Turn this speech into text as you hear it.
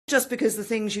just because the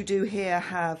things you do here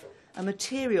have a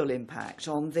material impact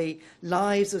on the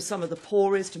lives of some of the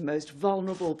poorest and most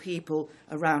vulnerable people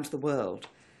around the world,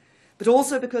 but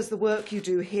also because the work you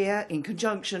do here, in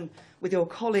conjunction with your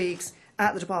colleagues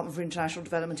at the Department for International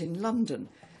Development in London,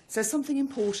 says something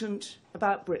important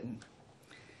about Britain.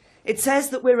 It says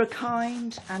that we're a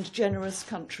kind and generous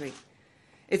country.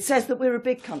 It says that we're a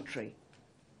big country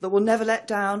that will never let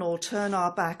down or turn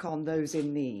our back on those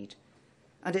in need.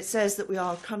 And it says that we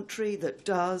are a country that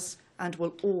does and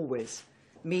will always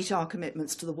meet our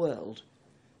commitments to the world,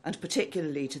 and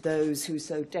particularly to those who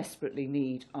so desperately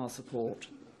need our support.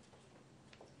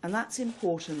 And that's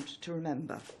important to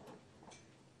remember.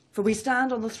 For we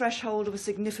stand on the threshold of a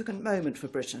significant moment for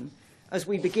Britain as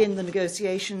we begin the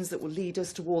negotiations that will lead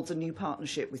us towards a new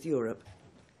partnership with Europe.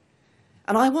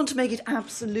 And I want to make it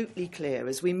absolutely clear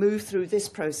as we move through this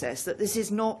process that this is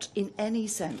not in any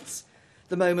sense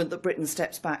the moment that Britain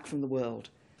steps back from the world.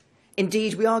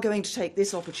 Indeed, we are going to take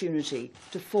this opportunity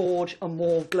to forge a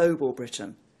more global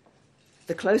Britain,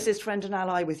 the closest friend and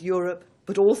ally with Europe,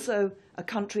 but also a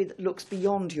country that looks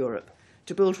beyond Europe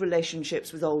to build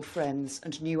relationships with old friends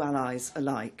and new allies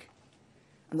alike.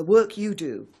 And the work you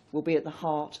do will be at the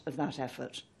heart of that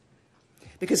effort.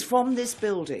 Because from this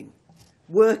building,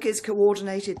 work is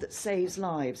coordinated that saves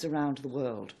lives around the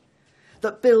world,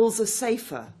 that builds a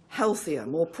safer, healthier,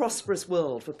 more prosperous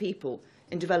world for people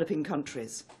in developing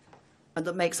countries, and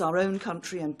that makes our own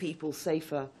country and people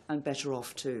safer and better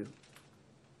off too.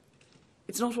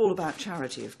 It's not all about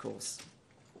charity, of course.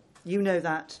 You know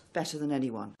that better than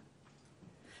anyone.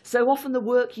 So often the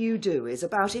work you do is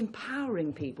about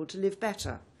empowering people to live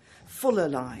better, fuller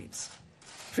lives.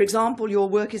 For example, your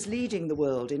work is leading the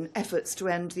world in efforts to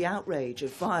end the outrage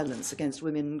of violence against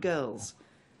women and girls,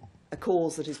 a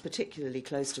cause that is particularly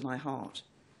close to my heart.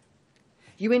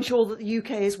 You ensure that the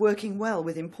UK is working well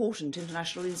with important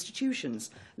international institutions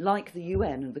like the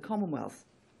UN and the Commonwealth.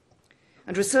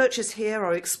 And researchers here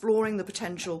are exploring the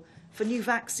potential for new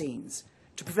vaccines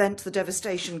to prevent the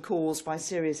devastation caused by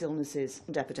serious illnesses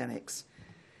and epidemics.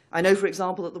 I know, for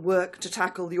example, that the work to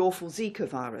tackle the awful Zika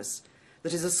virus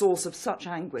that is a source of such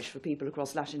anguish for people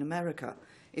across Latin America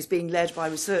is being led by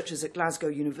researchers at Glasgow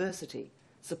University,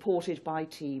 supported by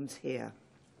teams here.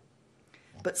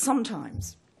 But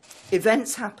sometimes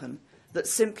events happen that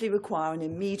simply require an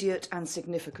immediate and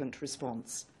significant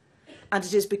response. And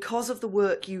it is because of the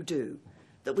work you do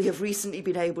that we have recently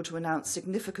been able to announce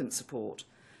significant support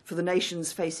for the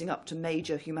nations facing up to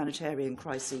major humanitarian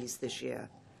crises this year.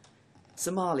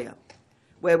 Somalia,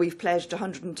 where we've pledged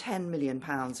 £110 million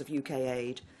of UK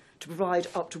aid to provide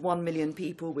up to 1 million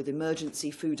people with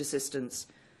emergency food assistance,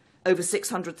 over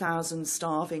 600,000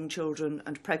 starving children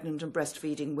and pregnant and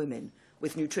breastfeeding women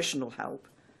with nutritional help,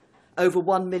 over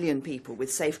 1 million people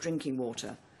with safe drinking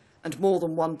water, and more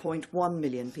than 1.1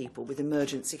 million people with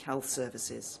emergency health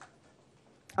services.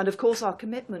 And of course our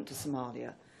commitment to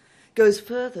Somalia goes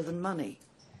further than money.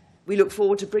 We look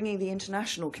forward to bringing the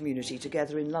international community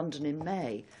together in London in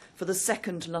May for the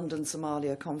second London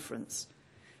Somalia Conference,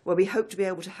 where we hope to be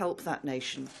able to help that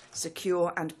nation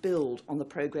secure and build on the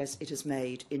progress it has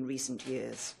made in recent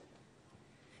years.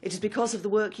 It is because of the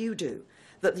work you do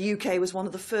that the UK was one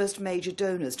of the first major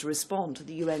donors to respond to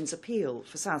the UN's appeal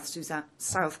for South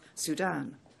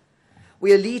Sudan.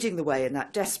 We are leading the way in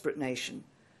that desperate nation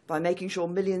by making sure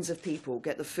millions of people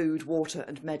get the food, water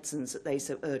and medicines that they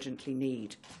so urgently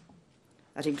need.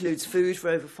 That includes food for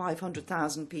over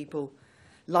 500,000 people,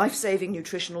 life-saving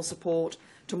nutritional support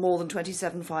to more than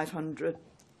 27,500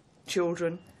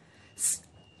 children,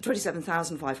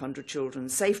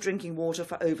 safe drinking water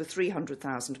for over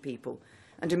 300,000 people,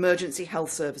 and emergency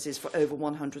health services for over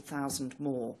 100,000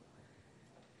 more.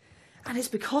 And it's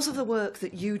because of the work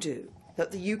that you do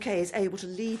that the UK is able to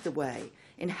lead the way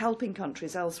in helping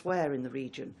countries elsewhere in the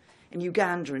region, in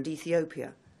Uganda and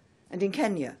Ethiopia, and in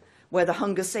Kenya, where the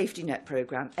Hunger Safety Net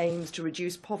programme aims to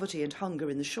reduce poverty and hunger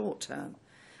in the short term,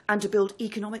 and to build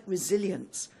economic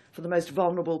resilience for the most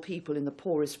vulnerable people in the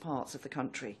poorest parts of the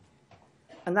country.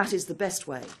 And that is the best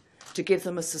way to give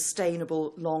them a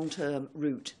sustainable long-term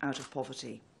route out of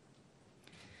poverty.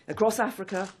 Across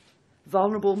Africa,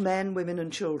 vulnerable men, women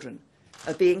and children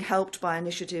are being helped by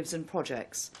initiatives and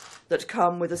projects that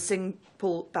come with a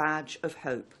simple badge of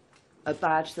hope, a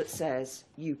badge that says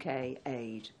UK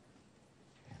aid.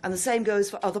 And the same goes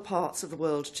for other parts of the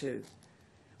world too.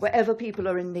 Wherever people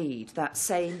are in need, that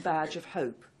same badge of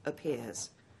hope appears.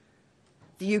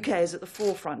 The UK is at the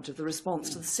forefront of the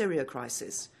response to the Syria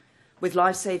crisis, with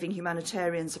life-saving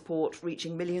humanitarian support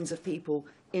reaching millions of people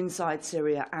inside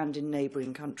Syria and in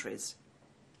neighbouring countries.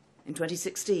 In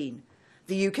 2016,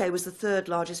 The UK was the third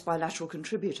largest bilateral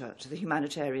contributor to the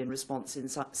humanitarian response in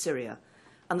Syria,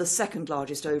 and the second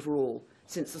largest overall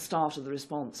since the start of the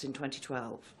response in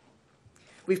 2012.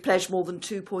 We've pledged more than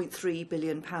 £2.3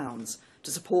 billion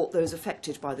to support those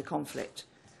affected by the conflict,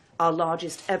 our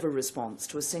largest ever response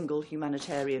to a single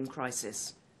humanitarian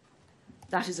crisis.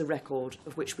 That is a record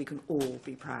of which we can all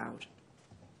be proud.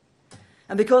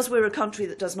 And because we're a country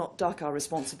that does not duck our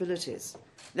responsibilities,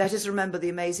 let us remember the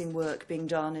amazing work being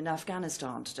done in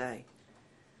Afghanistan today.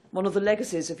 One of the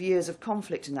legacies of years of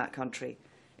conflict in that country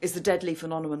is the deadly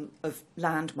phenomenon of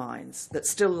landmines that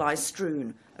still lie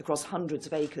strewn across hundreds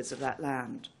of acres of that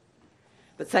land.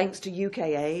 But thanks to UK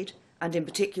aid, and in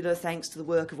particular thanks to the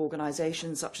work of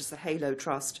organisations such as the Halo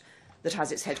Trust that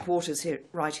has its headquarters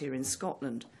right here in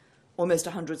Scotland, almost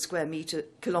 100 square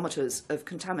kilometres of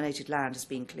contaminated land has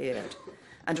been cleared,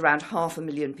 and around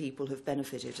 500,000 people have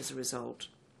benefited as a result.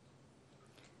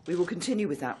 We will continue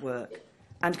with that work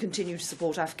and continue to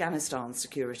support Afghanistan's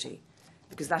security,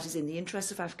 because that is in the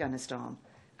interests of Afghanistan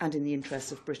and in the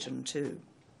interests of Britain too.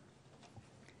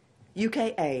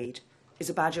 UK aid is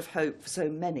a badge of hope for so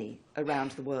many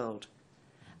around the world,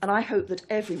 and I hope that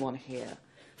everyone here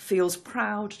feels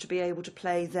proud to be able to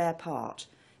play their part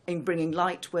in bringing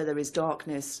light where there is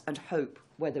darkness and hope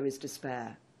where there is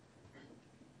despair.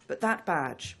 But that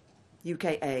badge,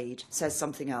 UK aid, says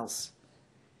something else.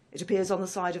 It appears on the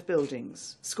side of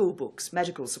buildings, school books,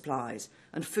 medical supplies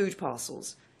and food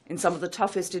parcels in some of the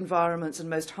toughest environments and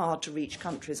most hard-to-reach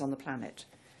countries on the planet.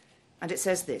 And it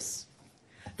says this,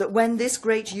 that when this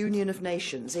great union of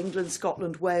nations, England,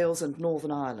 Scotland, Wales and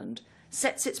Northern Ireland,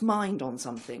 sets its mind on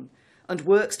something and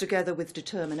works together with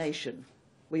determination,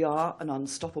 we are an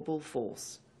unstoppable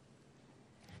force.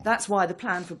 That's why the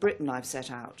plan for Britain I've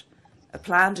set out, a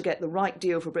plan to get the right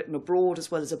deal for Britain abroad as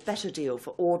well as a better deal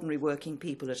for ordinary working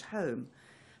people at home,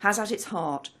 has at its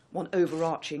heart one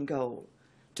overarching goal,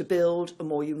 to build a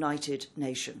more united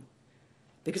nation.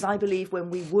 Because I believe when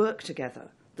we work together,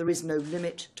 there is no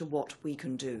limit to what we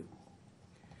can do.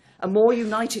 A more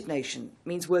united nation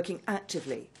means working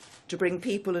actively to bring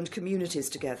people and communities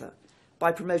together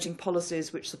by promoting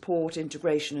policies which support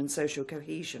integration and social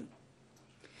cohesion.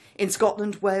 In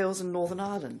Scotland, Wales and Northern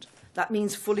Ireland, that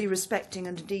means fully respecting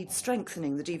and indeed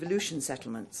strengthening the devolution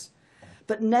settlements,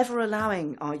 but never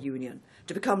allowing our union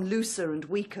to become looser and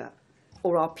weaker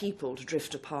or our people to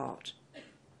drift apart.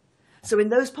 So in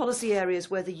those policy areas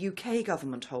where the UK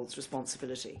government holds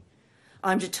responsibility,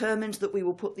 I'm determined that we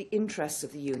will put the interests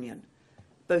of the union,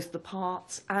 both the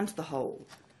parts and the whole,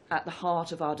 at the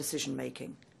heart of our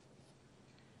decision-making.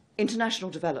 International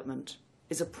development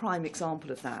is a prime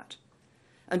example of that,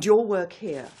 and your work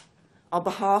here, on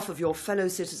behalf of your fellow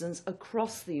citizens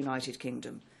across the United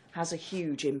Kingdom, has a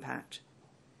huge impact.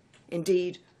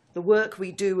 Indeed, the work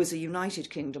we do as a United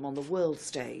Kingdom on the world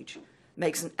stage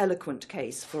makes an eloquent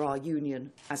case for our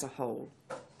union as a whole.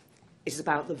 It is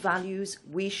about the values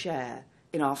we share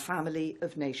in our family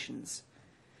of nations.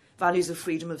 Values of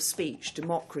freedom of speech,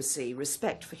 democracy,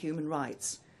 respect for human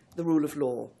rights, the rule of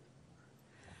law.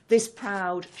 This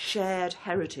proud, shared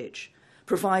heritage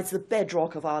provides the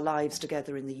bedrock of our lives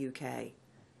together in the UK.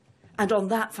 And on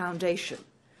that foundation,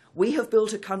 we have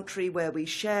built a country where we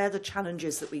share the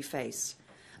challenges that we face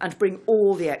and bring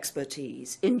all the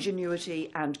expertise,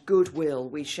 ingenuity and goodwill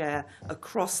we share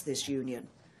across this union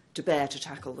to bear to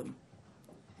tackle them.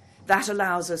 That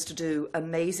allows us to do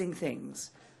amazing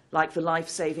things, like the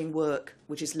life-saving work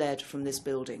which is led from this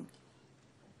building.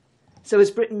 So as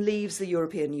Britain leaves the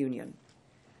European Union,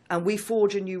 and we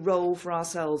forge a new role for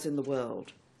ourselves in the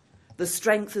world, the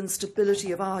strength and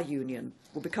stability of our union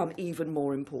will become even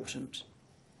more important,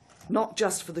 not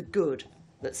just for the good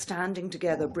that standing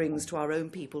together brings to our own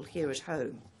people here at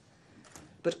home,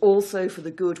 but also for the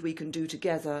good we can do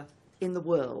together in the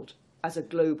world as a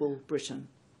global Britain,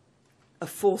 a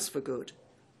force for good,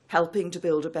 helping to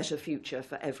build a better future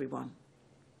for everyone.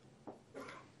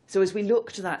 So as we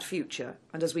look to that future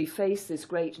and as we face this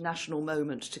great national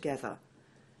moment together,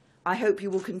 I hope you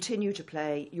will continue to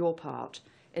play your part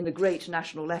in the great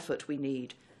national effort we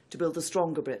need to build the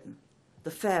stronger Britain, the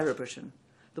fairer Britain,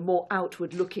 the more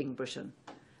outward-looking Britain,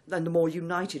 and the more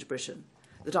united Britain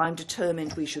that I'm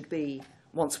determined we should be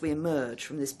once we emerge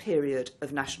from this period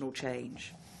of national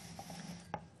change.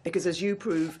 Because as you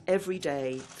prove every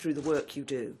day through the work you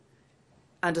do,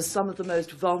 and as some of the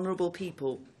most vulnerable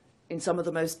people in some of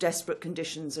the most desperate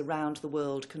conditions around the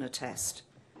world can attest,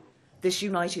 this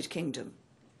United Kingdom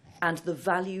and the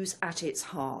values at its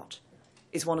heart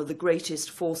is one of the greatest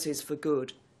forces for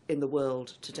good in the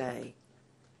world today.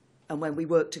 And when we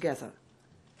work together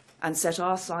and set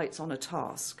our sights on a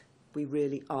task, we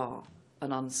really are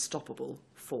an unstoppable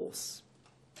force.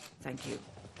 Thank you.